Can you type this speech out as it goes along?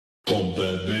Bump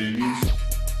that bass.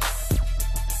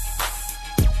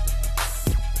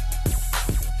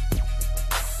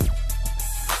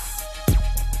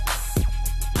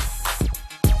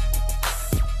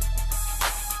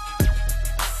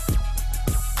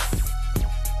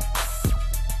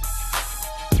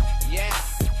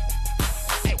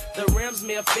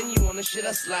 May offend you on the shit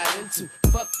I slide into.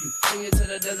 Fuck you, sing it to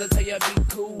the desert, tell you be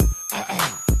cool.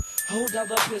 Hold out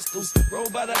the pistols, roll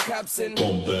by the cops and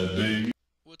Bump that bass.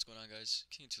 What's going on, guys?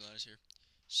 King Two Liners here.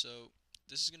 So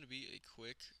this is gonna be a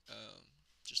quick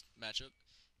just matchup,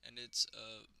 and it's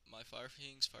my Fire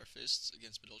Fists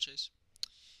against Madolche's.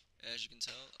 As you can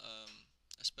tell,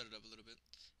 I sped it up a little bit,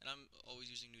 and I'm always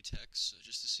using new techs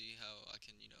just to see how I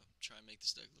can, try and make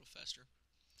this deck a little faster.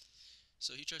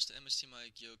 So he tries to MST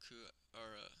my Gyoku,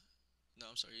 or, no,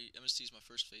 I'm sorry, he MSTs my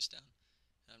first face down.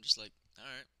 And I'm just like,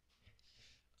 alright.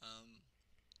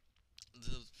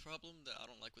 The problem that I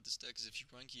don't like with this deck is if you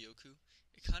run Gyoku,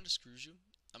 it kind of screws you.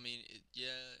 I mean,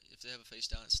 yeah, if they have a face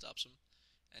down, it stops them,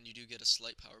 and you do get a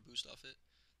slight power boost off it,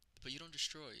 but you don't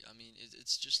destroy. I mean,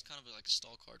 it's just kind of like a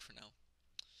stall card for now.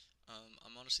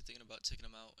 I'm honestly thinking about taking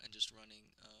them out and just running,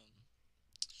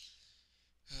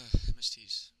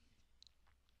 MSTs.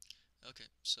 Okay,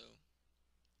 so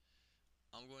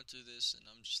I'm going through this, and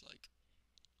I'm just like,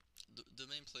 the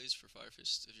main plays for Fire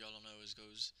Fist, if y'all don't know,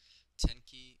 goes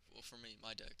Tenki. Well, for me,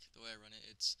 my deck, the way I run it,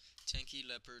 it's Tenki,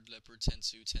 Leopard, Leopard,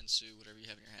 Tensu, Tensu, whatever you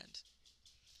have in your hand.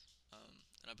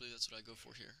 And I believe that's what I go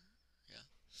for here. Yeah.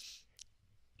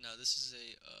 Now this is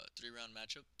a 3-round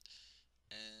matchup,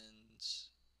 and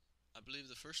I believe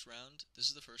the first round. This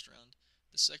is the first round.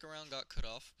 The second round got cut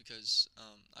off because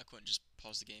I couldn't just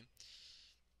pause the game.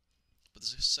 But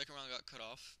the second round got cut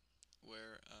off,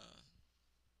 where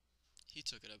he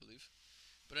took it, I believe.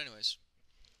 But anyways,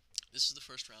 this is the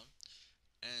first round,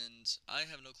 and I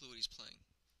have no clue what he's playing.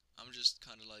 I'm just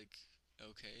kind of like,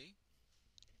 okay.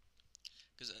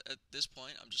 Because at this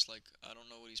point, I'm just like, I don't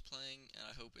know what he's playing, and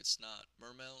I hope it's not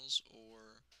Mermails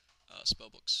or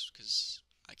Spellbooks, because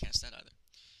I can't stand either.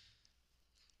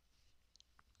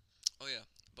 Oh yeah,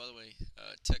 by the way,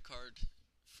 tech card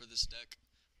for this deck,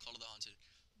 Call of the Haunted.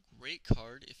 Great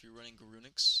card if you're running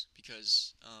Garunix,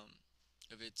 because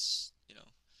of its,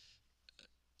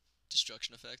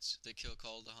 destruction effects. They kill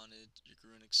Call of the Haunted, your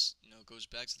Garunix, goes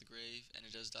back to the grave, and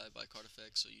it does die by card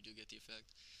effect, so you do get the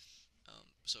effect.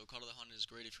 So Call of the Haunted is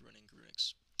great if you're running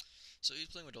Garunix. So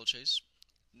he's playing Madolche's,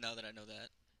 now that I know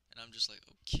that, and I'm just like,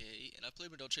 okay. And I've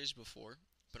played Madolche's before,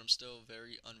 but I'm still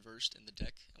very unversed in the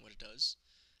deck and what it does.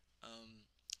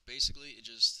 Basically, it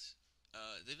just,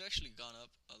 they've actually gone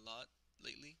up a lot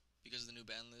lately because of the new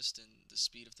ban list and the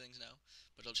speed of things now,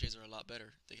 but Madolche's are a lot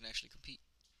better. They can actually compete.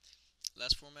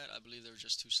 Last format, I believe they were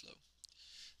just too slow.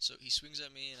 So he swings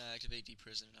at me, and I activate Deep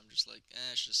Prison, and I'm just like,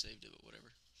 I should have saved it, but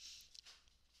whatever.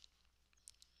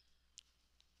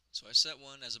 So I set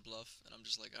one as a bluff, and I'm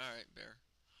just like, alright, bear.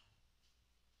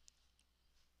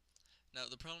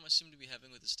 Now, the problem I seem to be having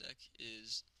with this deck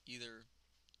is either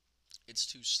it's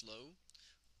too slow,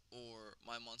 or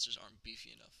my monsters aren't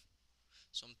beefy enough.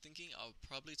 So I'm thinking I'll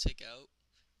probably take out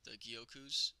the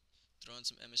Gyokus, throw in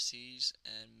some MSTs,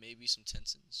 and maybe some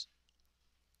Tensins.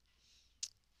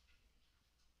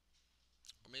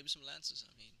 Or maybe some Lances,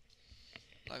 I mean.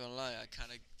 Not gonna lie,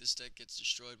 this deck gets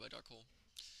destroyed by Dark Hole.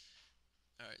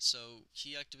 Alright, so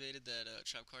he activated that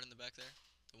trap card in the back there,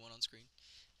 the one on screen.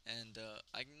 And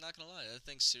I'm not gonna lie, that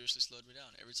thing seriously slowed me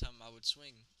down. Every time I would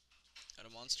swing at a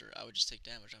monster, I would just take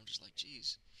damage. I'm just like,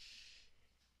 jeez.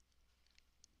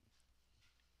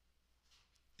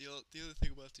 The other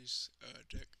thing about this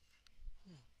deck,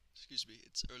 excuse me,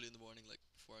 it's early in the morning, like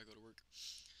before I go to work.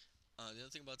 The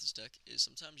other thing about this deck is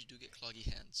sometimes you do get cloggy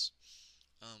hands.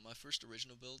 My first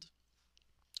original build,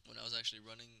 when I was actually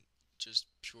running just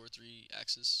pure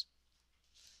 3-axis,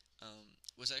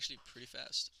 was actually pretty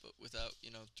fast, but without,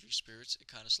 3 spirits, it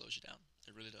kind of slows you down.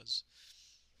 It really does.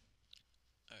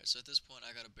 Alright, so at this point,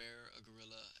 I got a bear, a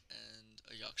gorilla, and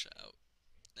a yaksha out.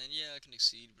 And yeah, I can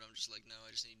exceed, but I'm just like, no,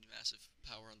 I just need massive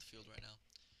power on the field right now.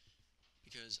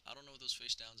 Because I don't know what those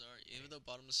face downs are. Even though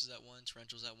Bottomless is at 1,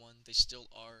 Torrential's at 1, they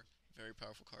still are very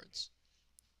powerful cards.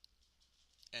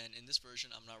 And in this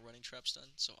version, I'm not running Trap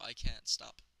Stun, so I can't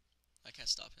stop. I can't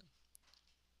stop him.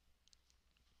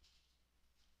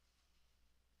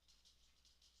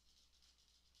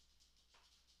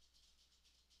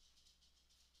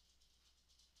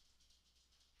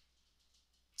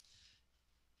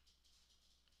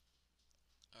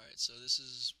 Alright, so this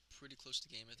is pretty close to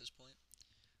game at this point.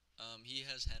 He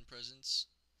has hand presence.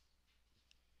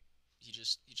 He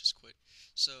just quit.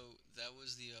 So that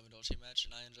was the Madolche match,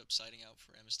 and I ended up siding out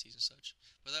for MSTs and such.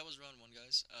 But that was round 1,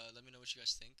 guys. Let me know what you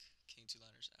guys think. King two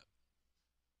liners out.